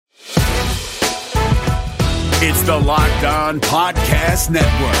It's the Locked On Podcast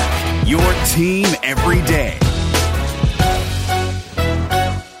Network, your team every day.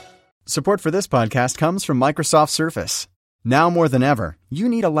 Support for this podcast comes from Microsoft Surface. Now more than ever, you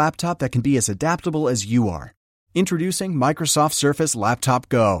need a laptop that can be as adaptable as you are. Introducing Microsoft Surface Laptop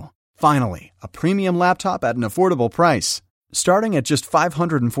Go. Finally, a premium laptop at an affordable price. Starting at just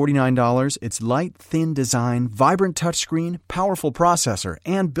 $549, its light, thin design, vibrant touchscreen, powerful processor,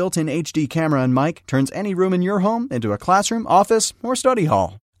 and built-in HD camera and mic turns any room in your home into a classroom, office, or study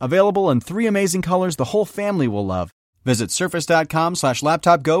hall. Available in 3 amazing colors the whole family will love. Visit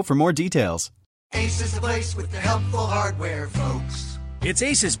surface.com/laptopgo for more details. Ace is the place with the helpful hardware, folks. It's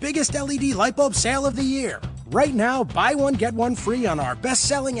Ace's biggest LED light bulb sale of the year. Right now, buy one, get one free on our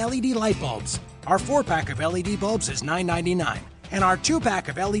best-selling LED light bulbs. Our 4-pack of LED bulbs is $9.99, and our 2-pack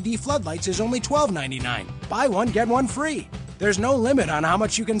of LED floodlights is only $12.99. Buy one, get one free. There's no limit on how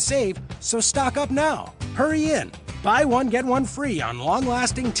much you can save, so stock up now. Hurry in. Buy one, get one free on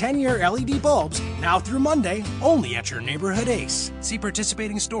long-lasting 10-year LED bulbs, now through Monday, only at your neighborhood Ace. See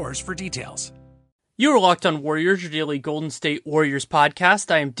participating stores for details. You are Locked On Warriors, your daily Golden State Warriors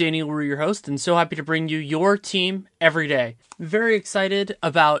podcast. I am Danny Leroux, your host, and so happy to bring you your team every day. Very excited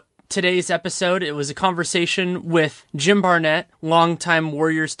about today's episode. It was a conversation with Jim Barnett, longtime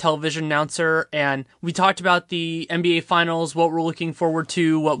Warriors television announcer, and we talked about the NBA Finals, what we're looking forward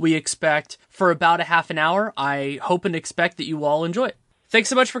to, what we expect for about a half an hour. I hope and expect that you all enjoy it. Thanks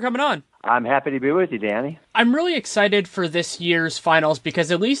so much for coming on. I'm happy to be with you, Danny. I'm really excited for this year's finals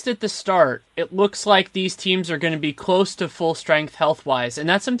because at least at the start, it looks like these teams are going to be close to full strength health-wise. And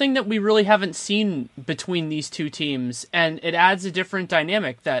that's something that we really haven't seen between these two teams. And it adds a different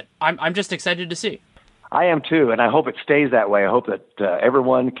dynamic that I'm just excited to see. I am too, and I hope it stays that way. I hope that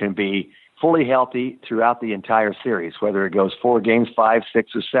everyone can be fully healthy throughout the entire series, whether it goes 4 games, 5,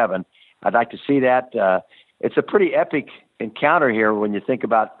 6, or 7. I'd like to see that. It's a pretty epic encounter here when you think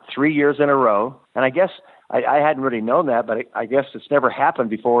about 3 years in a row. And I guess I hadn't really known that, but I guess it's never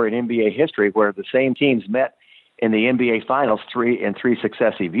happened before in NBA history where the same teams met in the NBA Finals in three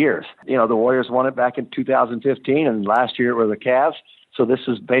successive years. You know, the Warriors won it back in 2015, and last year it were the Cavs. So this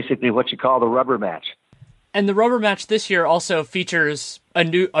is basically what you call the rubber match. And the rubber match this year also features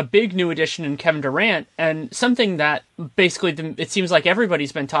a big new addition in Kevin Durant, and something that basically it seems like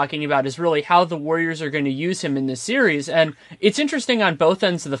everybody's been talking about is really how the Warriors are going to use him in this series. And it's interesting on both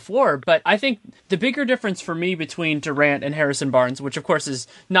ends of the floor, but I think the bigger difference for me between Durant and Harrison Barnes, which of course is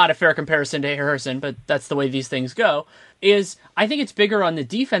not a fair comparison to Harrison, but that's the way these things go, is I think it's bigger on the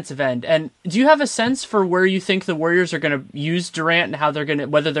defensive end. And do you have a sense for where you think the Warriors are going to use Durant and how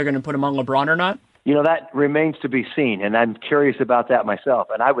whether they're going to put him on LeBron or not? You know, that remains to be seen, and I'm curious about that myself.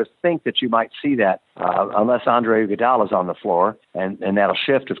 And I would think that you might see that unless Andre Iguodala is on the floor, and that'll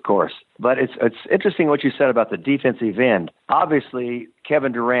shift, of course. But it's interesting what you said about the defensive end. Obviously,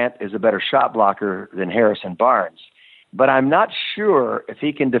 Kevin Durant is a better shot blocker than Harrison Barnes, but I'm not sure if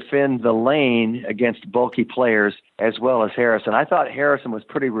he can defend the lane against bulky players as well as Harrison. I thought Harrison was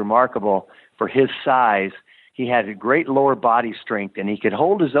pretty remarkable for his size. He had a great lower body strength, and he could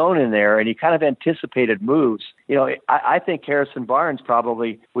hold his own in there, and he kind of anticipated moves. You know, I think Harrison Barnes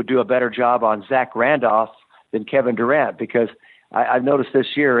probably would do a better job on Zach Randolph than Kevin Durant, because I've noticed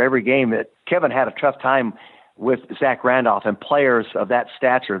this year, every game, that Kevin had a tough time with Zach Randolph and players of that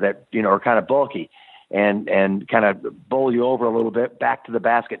stature that, you know, are kind of bulky and kind of bowl you over a little bit, back to the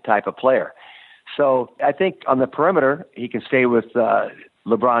basket type of player. So I think on the perimeter, he can stay with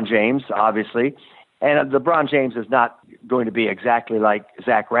LeBron James, obviously. And LeBron James is not going to be exactly like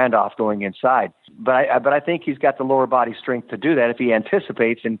Zach Randolph going inside. But I think he's got the lower body strength to do that if he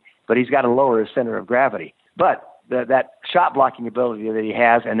anticipates, but he's got to lower his center of gravity. But that shot blocking ability that he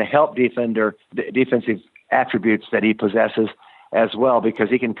has and the help defensive attributes that he possesses as well, because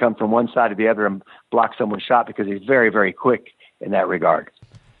he can come from one side to the other and block someone's shot because he's very, very quick in that regard.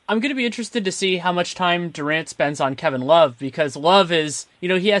 I'm going to be interested to see how much time Durant spends on Kevin Love, because Love is, you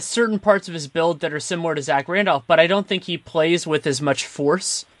know, he has certain parts of his build that are similar to Zach Randolph, but I don't think he plays with as much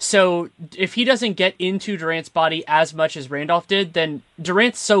force. So if he doesn't get into Durant's body as much as Randolph did, then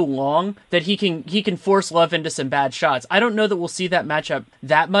Durant's so long that he can force Love into some bad shots. I don't know that we'll see that matchup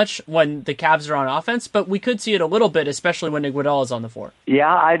that much when the Cavs are on offense, but we could see it a little bit, especially when Iguodala is on the floor.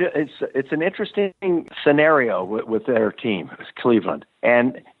 Yeah, it's an interesting scenario with their team, Cleveland.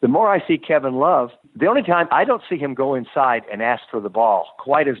 And the more I see Kevin Love, the only time I don't see him go inside and ask for the ball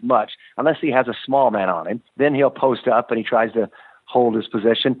quite as much, unless he has a small man on him. Then he'll post up and he tries to hold his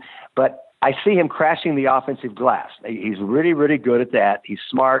position. But I see him crashing the offensive glass. He's really, really good at that. He's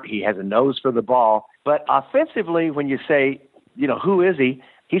smart. He has a nose for the ball. But offensively, when you say, you know, who is he?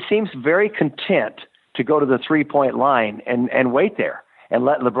 He seems very content to go to the 3-point line and wait there and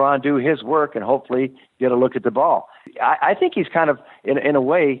let LeBron do his work and hopefully get a look at the ball. I think he's kind of, in a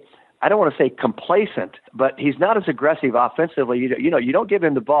way, I don't want to say complacent, but he's not as aggressive offensively. You don't give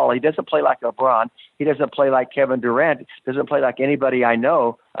him the ball. He doesn't play like LeBron. He doesn't play like Kevin Durant. He doesn't play like anybody I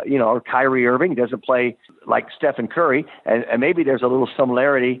know, or Kyrie Irving. He doesn't play like Stephen Curry. And maybe there's a little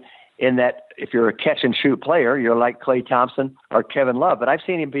similarity in that if you're a catch-and-shoot player, you're like Klay Thompson or Kevin Love. But I've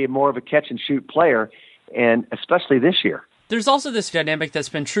seen him be more of a catch-and-shoot player, and especially this year. There's also this dynamic that's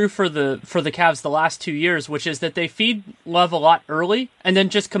been true for the Cavs the last 2 years, which is that they feed Love a lot early and then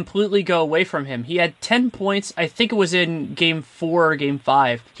just completely go away from him. He had 10 points, I think it was in Game 4 or Game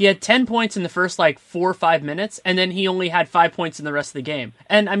 5. He had 10 points in the first 4 or 5 minutes, and then he only had 5 points in the rest of the game.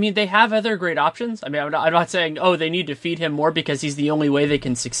 And I mean, they have other great options. I mean, I'm not saying, they need to feed him more because he's the only way they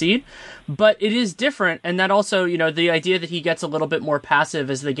can succeed, but it is different. And that also, the idea that he gets a little bit more passive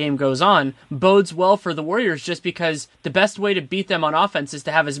as the game goes on bodes well for the Warriors, just because the best way to beat them on offense is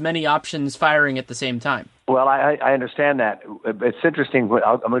to have as many options firing at the same time. Well, I understand that. It's interesting.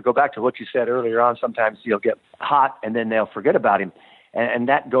 I'm going to go back to what you said earlier on. Sometimes you'll get hot and then they'll forget about him. And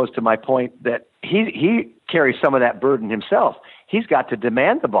that goes to my point that he carries some of that burden himself. He's got to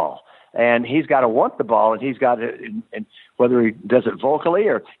demand the ball, and he's got to want the ball, and he's got to, and whether he does it vocally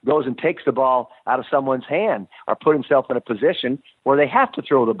or goes and takes the ball out of someone's hand or put himself in a position where they have to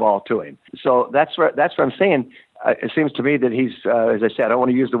throw the ball to him. So that's what I'm saying. It seems to me that he's, as I said, I don't want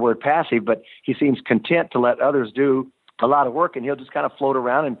to use the word passive, but he seems content to let others do a lot of work, and he'll just kind of float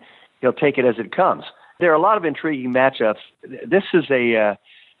around and he'll take it as it comes. There are a lot of intriguing matchups. This is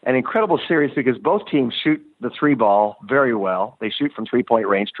an incredible series because both teams shoot the 3 ball very well. They shoot from 3-point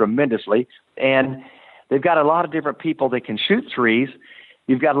range tremendously, and they've got a lot of different people that can shoot threes.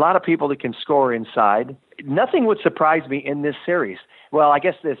 You've got a lot of people that can score inside. Nothing would surprise me in this series. Well, I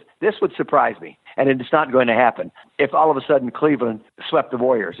guess this would surprise me, and it's not going to happen. If all of a sudden Cleveland swept the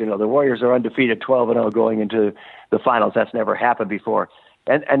Warriors, the Warriors are undefeated 12-0 going into the finals. That's never happened before,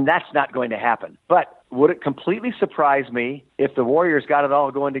 and that's not going to happen. But would it completely surprise me if the Warriors got it all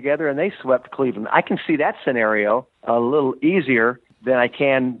going together and they swept Cleveland? I can see that scenario a little easier than I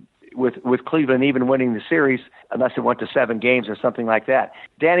can with Cleveland even winning the series, unless it went to 7 games or something like that.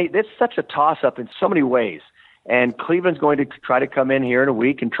 Danny, it's such a toss-up in so many ways. And Cleveland's going to try to come in here in a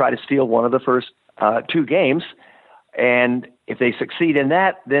week and try to steal one of the first 2 games. And if they succeed in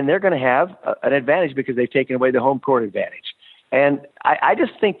that, then they're going to have an advantage because they've taken away the home court advantage. And I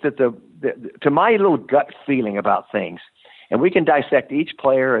just think that to my little gut feeling about things, and we can dissect each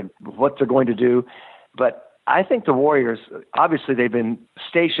player and what they're going to do, but I think the Warriors, obviously they've been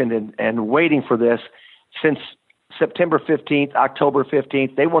stationed and waiting for this since September 15th, October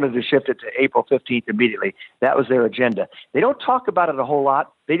 15th. They wanted to shift it to April 15th immediately. That was their agenda. They don't talk about it a whole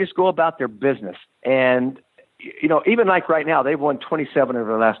lot. They just go about their business. And, even like right now, they've won 27 of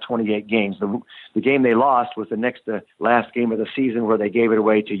their last 28 games. The game they lost was the next to last game of the season where they gave it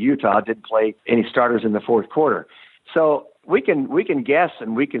away to Utah, didn't play any starters in the fourth quarter. So we can guess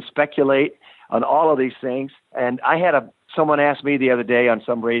and we can speculate on all of these things. And I had someone asked me the other day on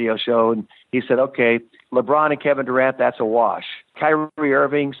some radio show, and he said, okay, LeBron and Kevin Durant, that's a wash. Kyrie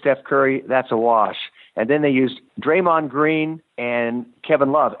Irving, Steph Curry, that's a wash. And then they used Draymond Green and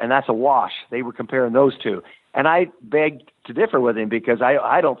Kevin Love, and that's a wash. They were comparing those two. And I begged to differ with him because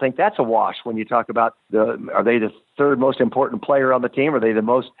I don't think that's a wash when you talk about are they the third most important player on the team? Are they the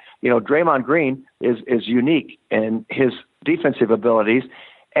most, Draymond Green is unique in his defensive abilities,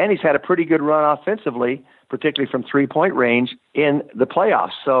 and he's had a pretty good run offensively, particularly from 3-point range in the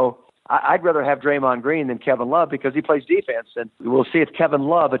playoffs. So I'd rather have Draymond Green than Kevin Love because he plays defense, and we'll see if Kevin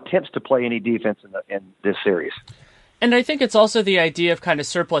Love attempts to play any defense in this series. And I think it's also the idea of kind of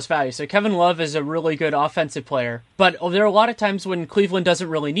surplus value. So Kevin Love is a really good offensive player, but there are a lot of times when Cleveland doesn't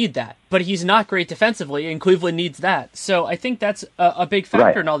really need that. But he's not great defensively, and Cleveland needs that. So I think that's a big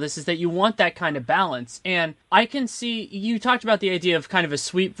factor in all this, is that you want that kind of balance. And I can see, you talked about the idea of kind of a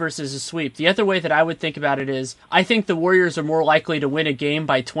sweep versus a sweep. The other way that I would think about it is, I think the Warriors are more likely to win a game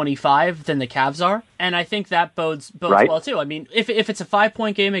by 25 than the Cavs are. And I think that bodes well, too. I mean, if it's a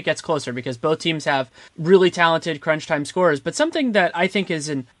 5-point game, it gets closer because both teams have really talented crunch time scorers. But something that I think is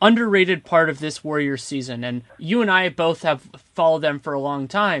an underrated part of this Warriors season, and you and I both have followed them for a long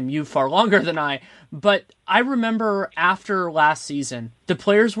time, you far longer than I, but I remember after last season, the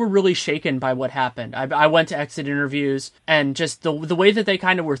players were really shaken by what happened. I went to exit interviews, and just the way that they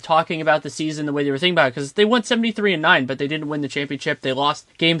kind of were talking about the season, the way they were thinking about it, because they went 73-9, but they didn't win the championship. They lost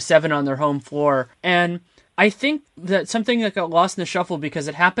Game 7 on their home floor, and I think that something that got lost in the shuffle because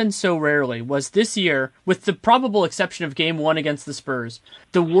it happened so rarely was this year, with the probable exception of Game 1 against the Spurs,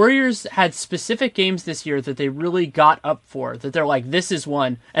 the Warriors had specific games this year that they really got up for, that they're like, this is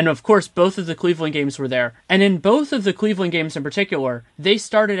one. And of course, both of the Cleveland games were there. And in both of the Cleveland games in particular, they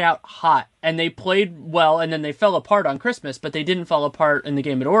started out hot. And they played well, and then they fell apart on Christmas, but they didn't fall apart in the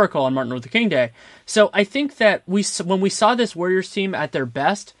game at Oracle on Martin Luther King Day. So I think that when we saw this Warriors team at their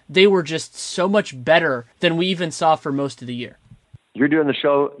best, they were just so much better than we even saw for most of the year. You're doing the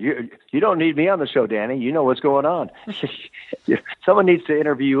show. You don't need me on the show, Danny. You know what's going on. Someone needs to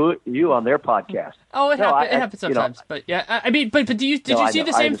interview you on their podcast. Oh, it happens sometimes. But yeah, I mean, but did you see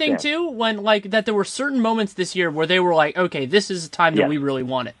the same thing too? When that there were certain moments this year where they were like, okay, this is a time that we really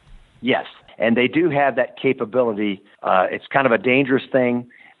want it. Yes, and they do have that capability. It's kind of a dangerous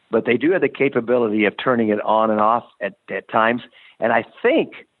thing, but they do have the capability of turning it on and off at times. And I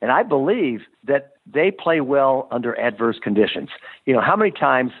think, and I believe that they play well under adverse conditions. How many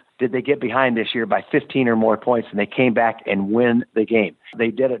times did they get behind this year by 15 or more points and they came back and win the game? They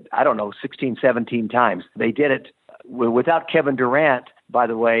did it, 16, 17 times. They did it without Kevin Durant, by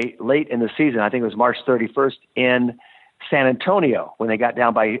the way, late in the season. I think it was March 31st in San Antonio when they got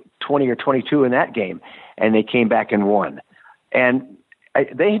down by 20 or 22 in that game, and they came back and won. And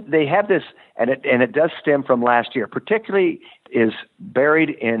they have this, and it does stem from last year. Particularly is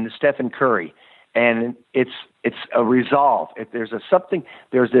buried in Stephen Curry, and it's a resolve. If there's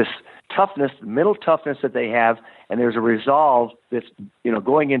there's this toughness, mental toughness that they have, and there's a resolve that's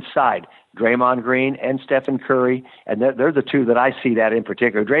going inside. Draymond Green and Stephen Curry, and they're the two that I see that in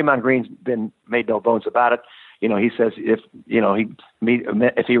particular. Draymond Green's been made no bones about it. He says if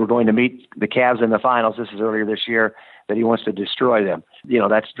he were going to meet the Cavs in the finals, this is earlier this year, that he wants to destroy them.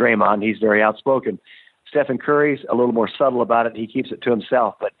 That's Draymond. He's very outspoken. Stephen Curry's a little more subtle about it. He keeps it to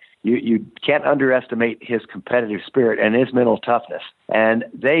himself, but you can't underestimate his competitive spirit and his mental toughness. And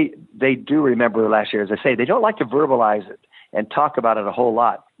they do remember last year, as I say, they don't like to verbalize it and talk about it a whole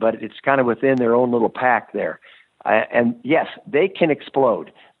lot, but it's kind of within their own little pack there. And yes, they can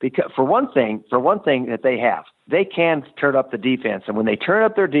explode. Because for one thing that they can turn up the defense. And when they turn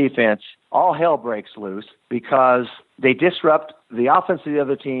up their defense, all hell breaks loose because they disrupt the offense of the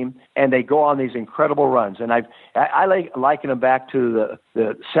other team and they go on these incredible runs. And I liken them back to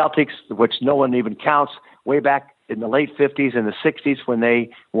the Celtics, which no one even counts, way back in the late 50s and the 60s when they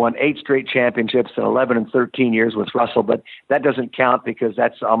won 8 straight championships in 11 and 13 years with Russell. But that doesn't count because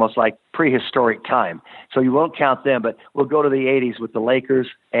that's almost like prehistoric time. So you won't count them, but we'll go to the 80s with the Lakers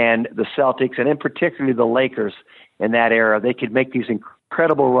and the Celtics, and in particularly the Lakers in that era. They could make these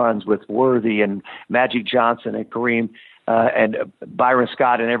incredible runs with Worthy and Magic Johnson and Kareem and Byron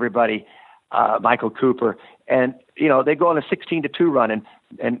Scott and everybody, Michael Cooper. And, they go on a 16-2 run,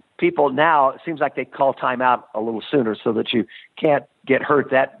 and people now, it seems like they call timeout a little sooner so that you can't get hurt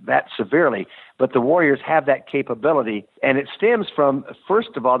that severely. But the Warriors have that capability, and it stems from, first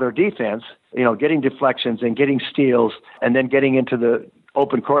of all, their defense, getting deflections and getting steals and then getting into the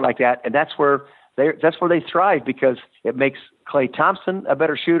open court like that. And that's where they thrive because it makes Klay Thompson a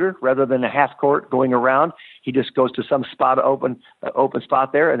better shooter rather than a half court going around. He just goes to some spot, open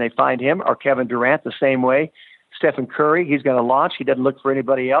spot there, and they find him, or Kevin Durant the same way. Stephen Curry, he's going to launch. He doesn't look for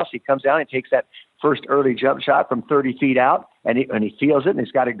anybody else. He comes down and takes that first early jump shot from 30 feet out, and he feels it, and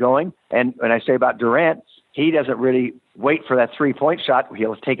he's got it going. And when I say about Durant, he doesn't really wait for that three-point shot.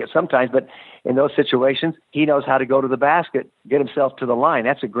 He'll take it sometimes, but in those situations, he knows how to go to the basket, get himself to the line.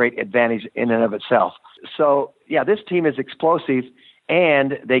 That's a great advantage in and of itself. So, yeah, this team is explosive,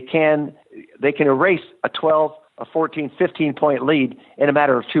 and they can erase a 12, a 14, 15-point lead in a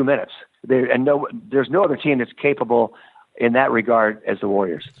matter of 2 minutes. There's no other team that's capable in that regard as the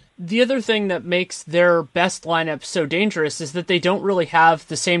Warriors. The other thing that makes their best lineup so dangerous is that they don't really have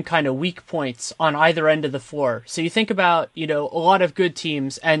the same kind of weak points on either end of the floor. So you think about, a lot of good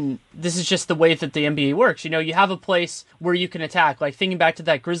teams, and this is just the way that the NBA works. You have a place where you can attack, like thinking back to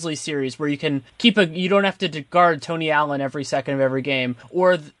that Grizzlies series where you can you don't have to guard Tony Allen every second of every game.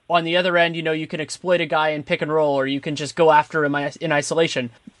 Or on the other end, you can exploit a guy in pick and roll, or you can just go after him in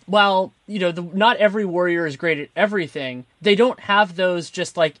isolation. While, not every Warrior is great at everything, they don't have those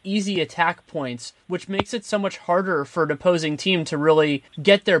just like easy attack points, which makes it so much harder for an opposing team to really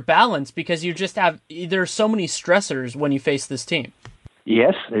get their balance because you just there's so many stressors when you face this team.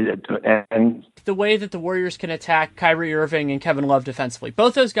 Yes, and the way that the Warriors can attack Kyrie Irving and Kevin Love defensively.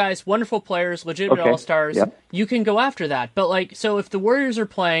 Both those guys, wonderful players, legitimate all-stars. Yep. You can go after that. But so if the Warriors are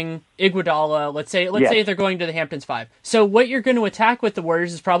playing Iguodala, let's say they're going to the Hamptons 5. So what you're going to attack with the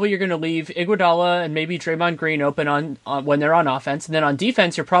Warriors is probably you're going to leave Iguodala and maybe Draymond Green open on when they're on offense, and then on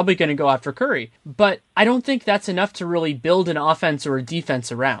defense you're probably going to go after Curry. But I don't think that's enough to really build an offense or a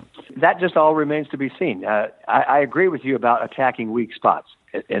defense around. That just all remains to be seen. I agree with you about attacking weak spots.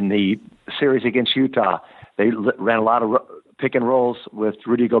 In the series against Utah, they ran a lot of pick and rolls with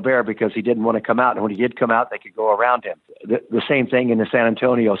Rudy Gobert because he didn't want to come out. And when he did come out, they could go around him. The same thing in the San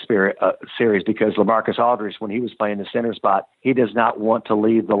Antonio series because LaMarcus Aldridge, when he was playing the center spot, he does not want to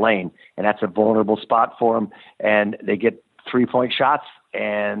leave the lane. And that's a vulnerable spot for him. And they get 3-point shots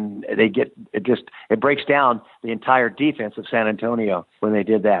and it breaks down the entire defense of San Antonio when they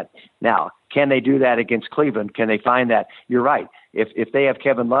did that. Now, can they do that against Cleveland? Can they find that? You're right. If they have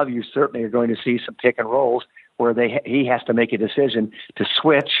Kevin Love, you certainly are going to see some pick and rolls where he has to make a decision to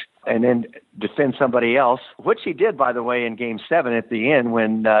switch and then defend somebody else, which he did, by the way, in Game 7 at the end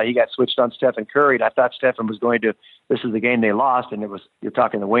when he got switched on Stephen Curry. And I thought Stephen was going to – this is the game they lost, and you're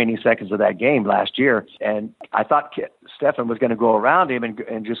talking the waning seconds of that game last year. And I thought Stephen was going to go around him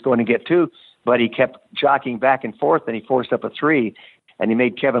and just going to get two, but he kept jockeying back and forth, and he forced up a three. And he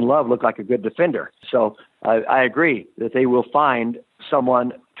made Kevin Love look like a good defender. So I agree that they will find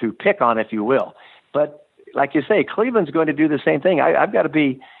someone to pick on, if you will. But like you say, Cleveland's going to do the same thing. I've got to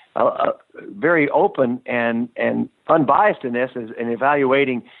be very open and unbiased in this in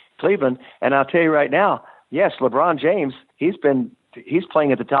evaluating Cleveland. And I'll tell you right now, yes, LeBron James, he's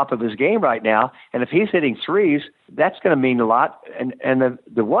playing at the top of his game right now. And if he's hitting threes, that's going to mean a lot. And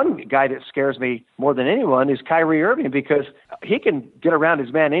the one guy that scares me more than anyone is Kyrie Irving because he can get around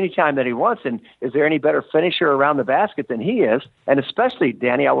his man anytime that he wants. And is there any better finisher around the basket than he is? And especially,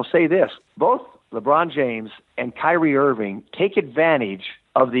 Danny, I will say this, both LeBron James and Kyrie Irving take advantage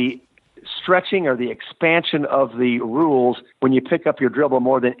of the stretching or the expansion of the rules when you pick up your dribble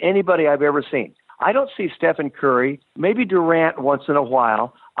more than anybody I've ever seen. I don't see Stephen Curry, maybe Durant once in a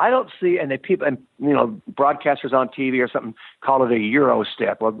while. I don't see, and broadcasters on TV or something call it a Euro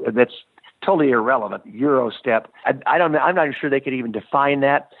step. Well, that's totally irrelevant. Euro step. I don't know. I'm not sure they could even define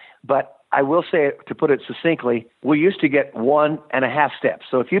that, but I will say, to put it succinctly, we used to get 1.5 steps.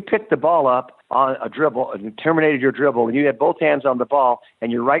 So if you picked the ball up on a dribble and you terminated your dribble and you had both hands on the ball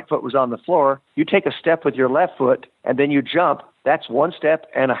and your right foot was on the floor, you take a step with your left foot and then you jump. That's 1.5 steps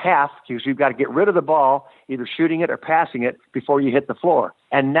because you've got to get rid of the ball, either shooting it or passing it before you hit the floor.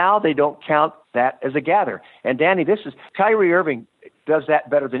 And now they don't count that as a gather. And Danny, Kyrie Irving does that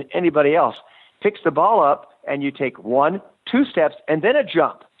better than anybody else. Picks the ball up and you take 1-2 steps and then a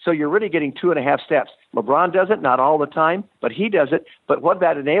jump. So you're really getting 2.5 steps. LeBron does it, not all the time, but he does it. But what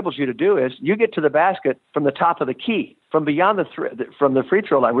that enables you to do is you get to the basket from the top of the key, from beyond from the free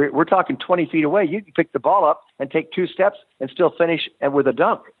throw line. We're talking 20 feet away. You can pick the ball up and take 2 steps and still finish with a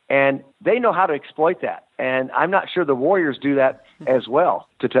dunk. And they know how to exploit that. And I'm not sure the Warriors do that as well,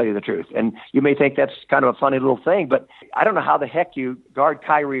 to tell you the truth. And you may think that's kind of a funny little thing, but I don't know how the heck you guard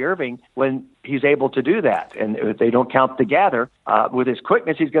Kyrie Irving when he's able to do that. And if they don't count the gather, with his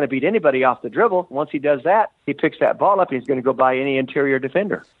quickness, he's going to beat anybody off the dribble. Once he does that, he picks that ball up and he's going to go by any interior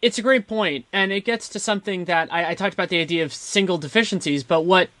defender. It's a great point, and it gets to something that I talked about, the idea of single deficiencies, but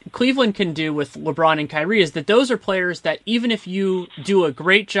what Cleveland can do with LeBron and Kyrie is that those are players that even if you do a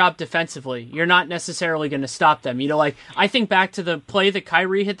great job defensively, you're not necessarily going to stop them. I think back to the play that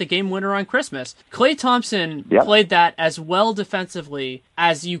Kyrie hit the game winner on Christmas. Klay Thompson played that as well defensively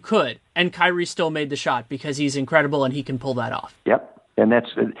as you could, and Kyrie still made the shot because he's incredible and he can pull that off. Yep. And that's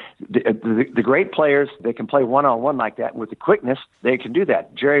the great players. They can play one-on-one like that with the quickness. They can do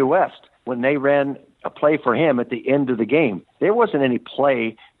that. Jerry West, when they ran a play for him at the end of the game, there wasn't any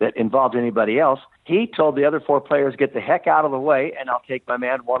play that involved anybody else. He told the other 4 players, get the heck out of the way, and I'll take my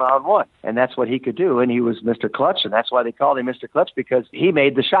man one-on-one. And that's what he could do, and he was Mr. Clutch, and that's why they called him Mr. Clutch, because he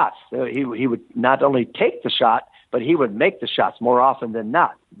made the shots. He would not only take the shot, but he would make the shots more often than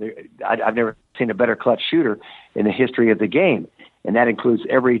not. I've never seen a better clutch shooter in the history of the game, and that includes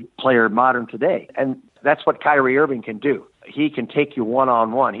every player modern today. And that's what Kyrie Irving can do. He can take you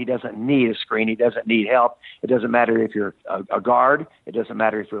one-on-one. He doesn't need a screen. He doesn't need help. It doesn't matter if you're a guard. It doesn't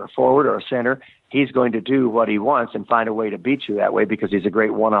matter if you're a forward or a center. He's going to do what he wants and find a way to beat you that way because he's a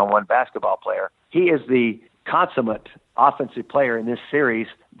great one-on-one basketball player. He is the consummate offensive player in this series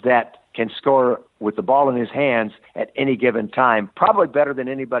that can score with the ball in his hands at any given time, probably better than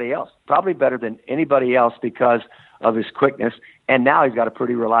anybody else. Probably better than anybody else because of his quickness, and now he's got a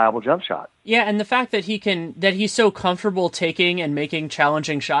pretty reliable jump shot. Yeah, and the fact that he's so comfortable taking and making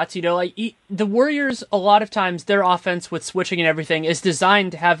challenging shots, the Warriors, a lot of times their offense with switching and everything is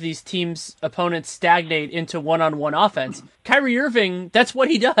designed to have these teams' opponents stagnate into one-on-one offense. Kyrie Irving, that's what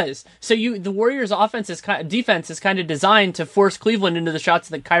he does. So the Warriors' defense is kind of designed to force Cleveland into the shots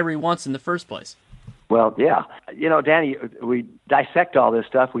that Kyrie wants in the first place. Well, yeah. Danny, we dissect all this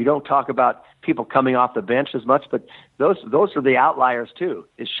stuff. We don't talk about people coming off the bench as much, but those are the outliers too.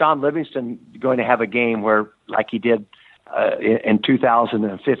 Is Sean Livingston going to have a game where, like he did in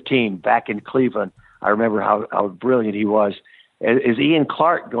 2015 back in Cleveland? I remember how brilliant he was. Is Ian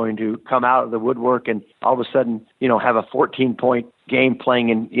Clark going to come out of the woodwork and all of a sudden, have a 14-point game playing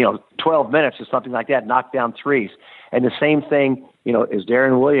in, 12 minutes or something like that, knock down threes? And the same thing, is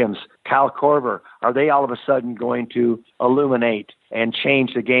Darren Williams, Kyle Korver, are they all of a sudden going to illuminate and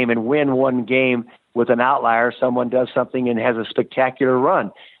change the game and win one game with an outlier? Someone does something and has a spectacular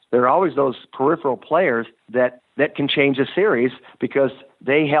run. There are always those peripheral players that can change a series because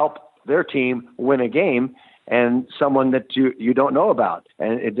they help their team win a game, and someone that you don't know about.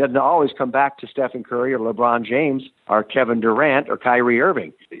 And it doesn't always come back to Stephen Curry or LeBron James or Kevin Durant or Kyrie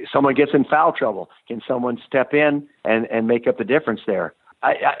Irving. Someone gets in foul trouble. Can someone step in and make up the difference there?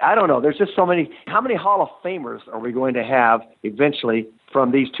 I don't know. There's just so many. How many Hall of Famers are we going to have eventually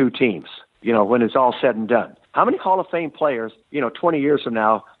from these two teams, when it's all said and done? How many Hall of Fame players, 20 years from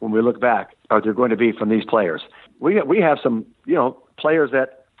now, when we look back, are there going to be from these players? We have some, players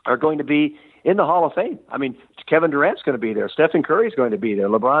that are going to be in the Hall of Fame. I mean, Kevin Durant's going to be there. Stephen Curry's going to be there.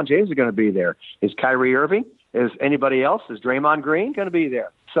 LeBron James is going to be there. Is Kyrie Irving? Is anybody else? Is Draymond Green going to be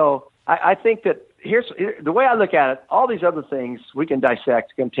there? So I think that here's the way I look at it. All these other things we can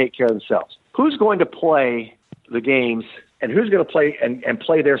dissect, can take care of themselves. Who's going to play the games, and who's going to play and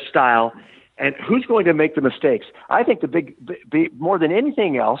play their style, and who's going to make the mistakes? I think the big more than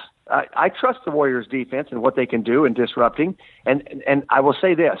anything else, I trust the Warriors' defense and what they can do in disrupting. And I will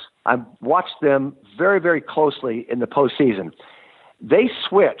say this: I've watched them very, very closely in the postseason. They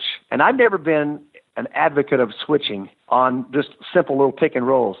switch, and I've never been an advocate of switching on just simple little pick and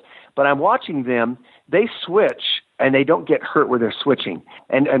rolls. But I'm watching them. They switch, and they don't get hurt where they're switching.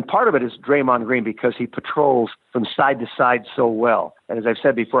 And part of it is Draymond Green, because he patrols from side to side so well. And as I've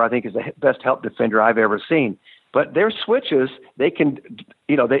said before, I think is the best help defender I've ever seen. But their switches, they can,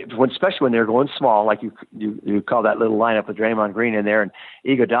 especially when they're going small, like you call that little lineup with Draymond Green in there and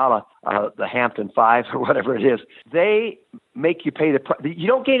Iguodala, the Hampton Five or whatever it is, they make you pay you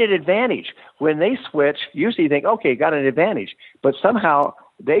don't gain an advantage. When they switch, usually you think, okay, got an advantage. But somehow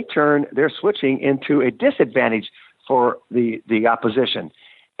they turn their switching into a disadvantage for the opposition.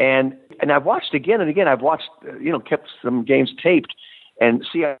 And I've watched again and again. I've watched, kept some games taped and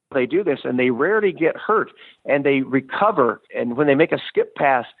see how they do this, and they rarely get hurt, and they recover. And when they make a skip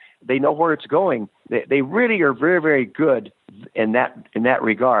pass, they know where it's going. They really are very, very good in that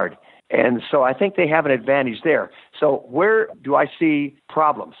regard. And so I think they have an advantage there. So where do I see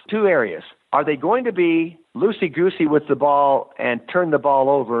problems? Two areas. Are they going to be loosey-goosey with the ball and turn the ball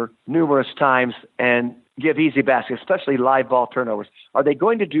over numerous times and give easy baskets, especially live ball turnovers? Are they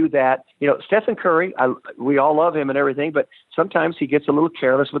going to do that? Stephen Curry, we all love him and everything, but sometimes he gets a little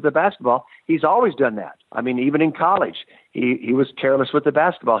careless with the basketball. He's always done that. I mean, even in college, he was careless with the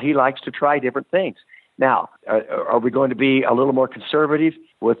basketball. He likes to try different things. Now, are we going to be a little more conservative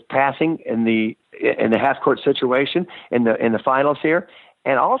with passing in the half-court situation in the finals here?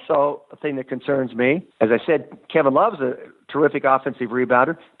 And also, a thing that concerns me, as I said, Kevin Love's a terrific offensive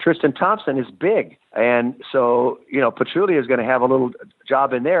rebounder. Tristan Thompson is big. And so, Pachulia is going to have a little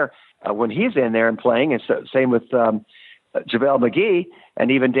job in there when he's in there and playing. And so, same with JaVale McGee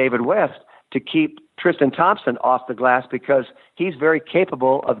and even David West, to keep Tristan Thompson off the glass, because he's very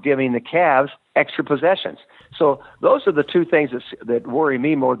capable of giving the Cavs extra possessions. So those are the two things that worry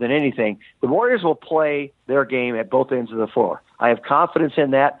me more than anything. The Warriors will play their game at both ends of the floor. I have confidence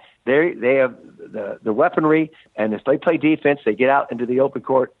in that. They have the weaponry, and if they play defense, they get out into the open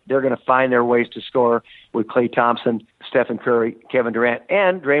court, they're going to find their ways to score with Klay Thompson, Stephen Curry, Kevin Durant,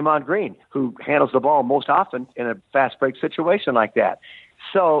 and Draymond Green, who handles the ball most often in a fast break situation like that.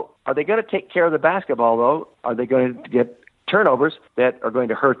 So are they going to take care of the basketball, though? Are they going to get turnovers that are going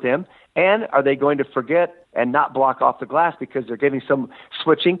to hurt them? And are they going to forget and not block off the glass because they're getting some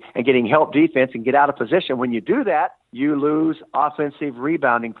switching and getting help defense and get out of position? When you do that, you lose defensive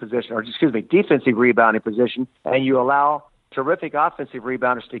rebounding position, and you allow terrific offensive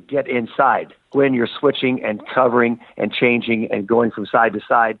rebounders to get inside when you're switching and covering and changing and going from side to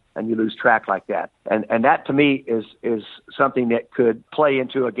side, and you lose track like that. And that, to me, is something that could play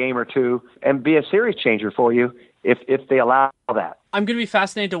into a game or two and be a series changer for you if they allow that. I'm going to be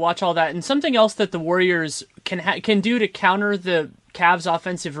fascinated to watch all that. And something else that the Warriors can do to counter the Cavs'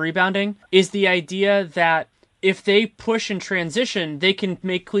 offensive rebounding is the idea that if they push and transition, they can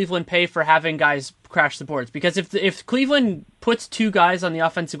make Cleveland pay for having guys crash the boards. Because if Cleveland puts two guys on the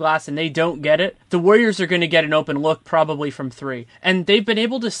offensive glass and they don't get it, the Warriors are going to get an open look probably from three. And they've been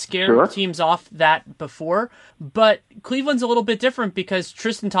able to scare teams off that before. But Cleveland's a little bit different because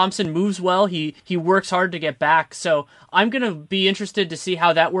Tristan Thompson moves well. He works hard to get back. So I'm going to be interested to see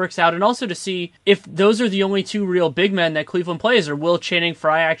how that works out, and also to see if those are the only two real big men that Cleveland plays, or will Channing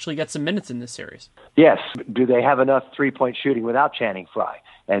Frye actually get some minutes in this series? Yes. Do they have enough three-point shooting without Channing Frye?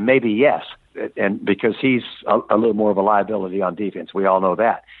 And maybe yes. And because he's a little more of a liability on defense. We all know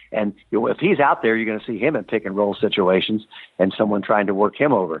that. And if he's out there, you're going to see him in pick-and-roll situations and someone trying to work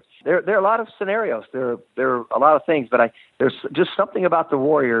him over. There are a lot of scenarios. There are a lot of things, but there's just something about the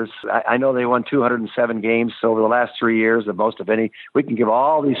Warriors. I know they won 207 games over the last 3 years, the most of any. We can give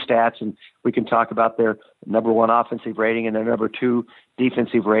all these stats, and we can talk about their number one offensive rating and their number two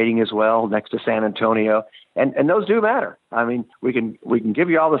defensive rating as well, next to San Antonio. And those do matter. I mean, we can give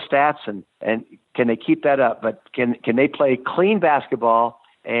you all the stats, and can they keep that up? But can they play clean basketball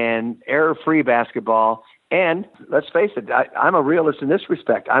and error-free basketball? And let's face it, I'm a realist in this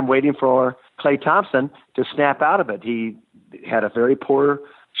respect. I'm waiting for Klay Thompson to snap out of it. He had a very poor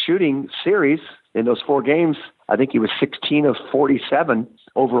shooting series in those 4 games. I think he was 16 of 47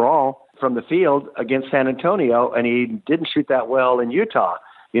 overall from the field against San Antonio, and he didn't shoot that well in Utah.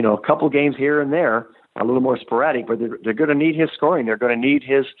 A couple games here and there, a little more sporadic, but they're going to need his scoring. They're going to need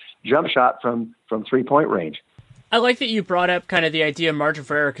his jump shot from three-point range. I like that you brought up kind of the idea of margin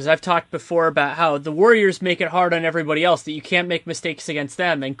for error, because I've talked before about how the Warriors make it hard on everybody else, that you can't make mistakes against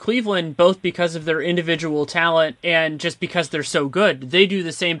them. And Cleveland, both because of their individual talent and just because they're so good, they do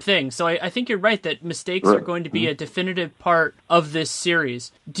the same thing. So I think you're right that mistakes are going to be a definitive part of this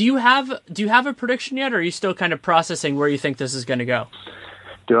series. Do you have a prediction yet, or are you still kind of processing where you think this is going to go?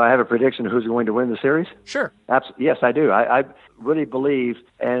 Do I have a prediction of who's going to win the series? Sure. Yes, I do. I really believe,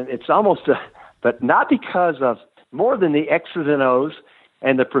 and it's almost, but not because of more than the X's and O's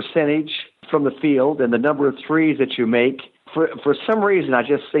and the percentage from the field and the number of threes that you make. For some reason, I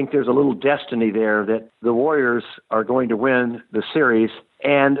just think there's a little destiny there that the Warriors are going to win the series.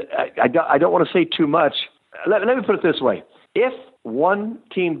 And I don't want to say too much. Let me put it this way. If one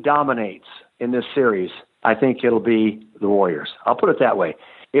team dominates in this series, I think it'll be the Warriors. I'll put it that way.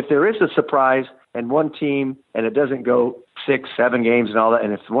 If there is a surprise and one team, and it doesn't go 6, 7 games and all that,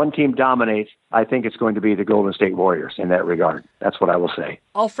 and if one team dominates, I think it's going to be the Golden State Warriors in that regard. That's what I will say.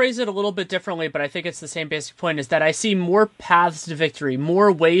 I'll phrase it a little bit differently, but I think it's the same basic point, is that I see more paths to victory,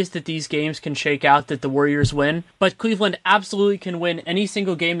 more ways that these games can shake out that the Warriors win, but Cleveland absolutely can win any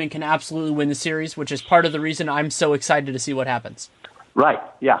single game and can absolutely win the series, which is part of the reason I'm so excited to see what happens. Right,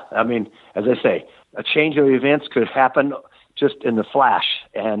 yeah. I mean, as I say, a change of events could happen just in the flash,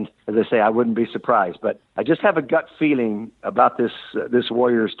 and as I say, I wouldn't be surprised. But I just have a gut feeling about this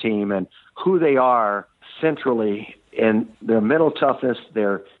Warriors team and who they are centrally in their mental toughness,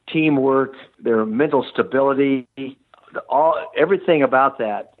 their teamwork, their mental stability, everything about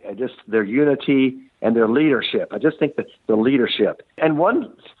that, just their unity and their leadership. I just think that the leadership. And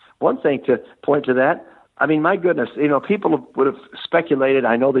one thing to point to that, I mean, my goodness, people would have speculated,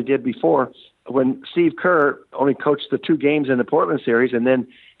 I know they did before, when Steve Kerr only coached the 2 games in the Portland series, and then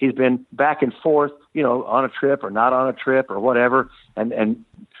he's been back and forth, on a trip or not on a trip or whatever, and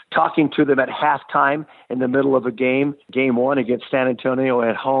talking to them at halftime in the middle of a game 1 against San Antonio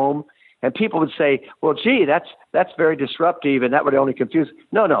at home. And people would say, well, gee, that's very disruptive, and that would only confuse.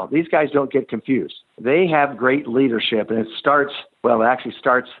 No, these guys don't get confused. They have great leadership, and it actually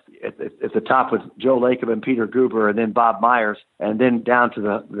starts at the top with Joe Lacob and Peter Guber, and then Bob Myers, and then down to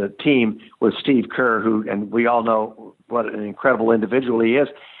the team with Steve Kerr, and we all know what an incredible individual he is.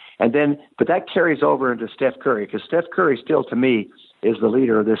 But that carries over into Steph Curry, because Steph Curry still, to me, is the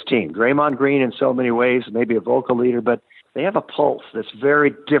leader of this team. Draymond Green in so many ways, maybe a vocal leader, but they have a pulse that's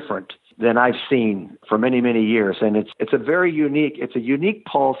very different than I've seen for many, many years. And it's a unique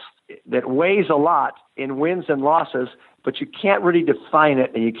pulse that weighs a lot in wins and losses, but you can't really define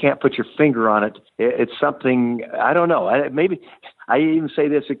it and you can't put your finger on it. It's something, I don't know. Maybe I even say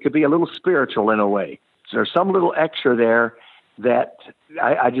this, it could be a little spiritual in a way. So there's some little extra there that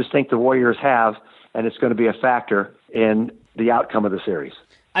I just think the Warriors have, and it's going to be a factor in the outcome of the series.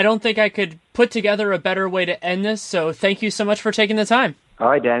 I don't think I could put together a better way to end this, so thank you so much for taking the time. All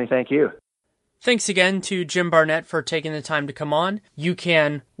right, Danny, thank you. Thanks again to Jim Barnett for taking the time to come on. You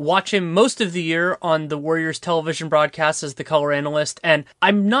can watch him most of the year on the Warriors television broadcast as the color analyst, and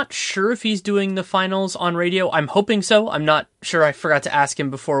I'm not sure if he's doing the finals on radio. I'm hoping so. I'm not sure. I forgot to ask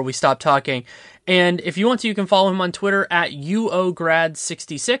him before we stopped talking. And if you want to, you can follow him on Twitter at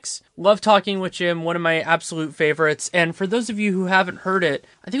UOGrad66. Love talking with Jim, one of my absolute favorites. And for those of you who haven't heard it,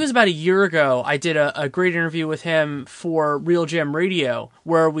 I think it was about a year ago, I did a great interview with him for Real Jam Radio,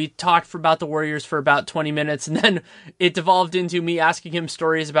 where we talked about the Warriors for about 20 minutes, and then it devolved into me asking him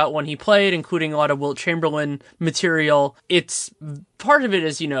stories about when he played, including a lot of Wilt Chamberlain material. It's part of it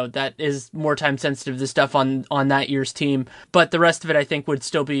is, that is more time sensitive, the stuff on that year's team, but the rest of it I think would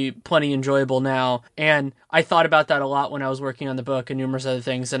still be plenty enjoyable now. And I thought about that a lot when I was working on the book and numerous other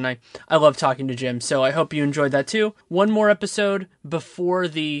things, and I love talking to Jim, so I hope you enjoyed that too. One more episode before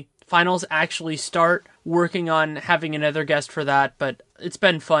the finals actually start, working on having another guest for that, but it's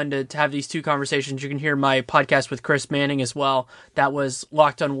been fun to have these two conversations. You can hear my podcast with Chris Manning as well. That was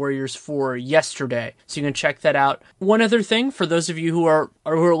Locked on Warriors for yesterday, so you can check that out. One other thing, for those of you who are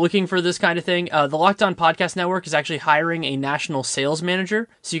looking for this kind of thing, the Locked on Podcast Network is actually hiring a national sales manager,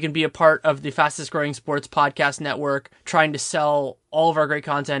 so you can be a part of the fastest growing sports podcast network, trying to sell all of our great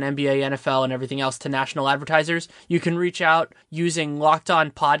content, NBA, NFL, and everything else to national advertisers. You can reach out using Locked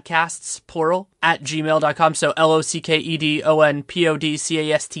On Podcasts, plural, at gmail.com. So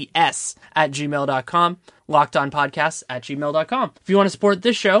LOCKEDONPODCASTS at gmail.com. LockedOnPodcasts at gmail.com. If you want to support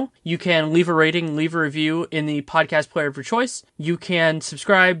this show, you can leave a rating, leave a review in the podcast player of your choice. You can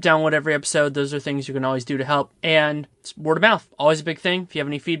subscribe, download every episode. Those are things you can always do to help. And word of mouth, always a big thing. If you have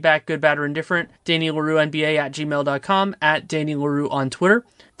any feedback, good, bad, or indifferent, Danny Leroux NBA at gmail.com, at Danny Leroux on Twitter.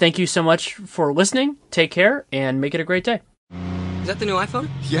 Thank you so much for listening. Take care and make it a great day. Is that the new iPhone?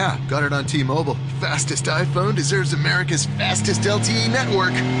 Yeah, got it on T-Mobile. Fastest iPhone deserves America's fastest LTE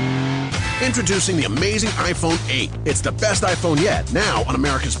network. Introducing the amazing iPhone 8. It's the best iPhone yet, now on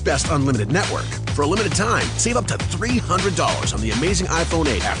America's best unlimited network. For a limited time, save up to $300 on the amazing iPhone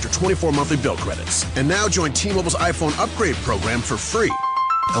 8 after 24 monthly bill credits. And now join T-Mobile's iPhone upgrade program for free.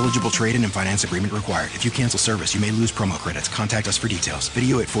 Eligible trade-in and finance agreement required. If you cancel service, you may lose promo credits. Contact us for details.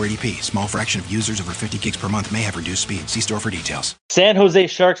 Video at 480p. Small fraction of users over 50 gigs per month may have reduced speed. See store for details. San Jose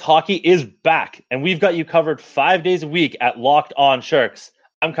Sharks hockey is back, and we've got you covered 5 days a week at Locked On Sharks.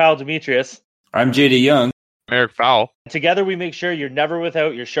 I'm Kyle Demetrius. I'm JD Young. I'm Eric Fowl. Together we make sure you're never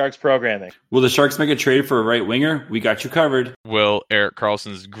without your Sharks programming. Will the Sharks make a trade for a right winger? We got you covered. Will Erik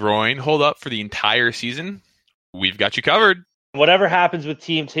Karlsson's groin hold up for the entire season? We've got you covered. Whatever happens with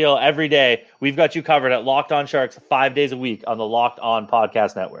Team Teal every day, we've got you covered at Locked On Sharks 5 days a week on the Locked On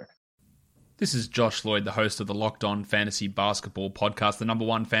Podcast Network. This is Josh Lloyd, the host of the Locked On Fantasy Basketball Podcast, the number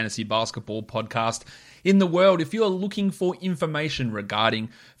one fantasy basketball podcast in the world. If you're looking for information regarding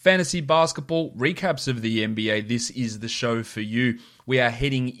fantasy basketball, recaps of the NBA, this is the show for you. We are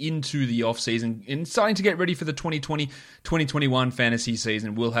heading into the off-season and starting to get ready for the 2020-2021 fantasy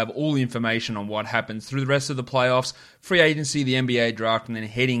season. We'll have all the information on what happens through the rest of the playoffs, free agency, the NBA draft, and then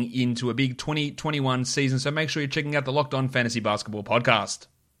heading into a big 2021 season. So make sure you're checking out the Locked On Fantasy Basketball Podcast.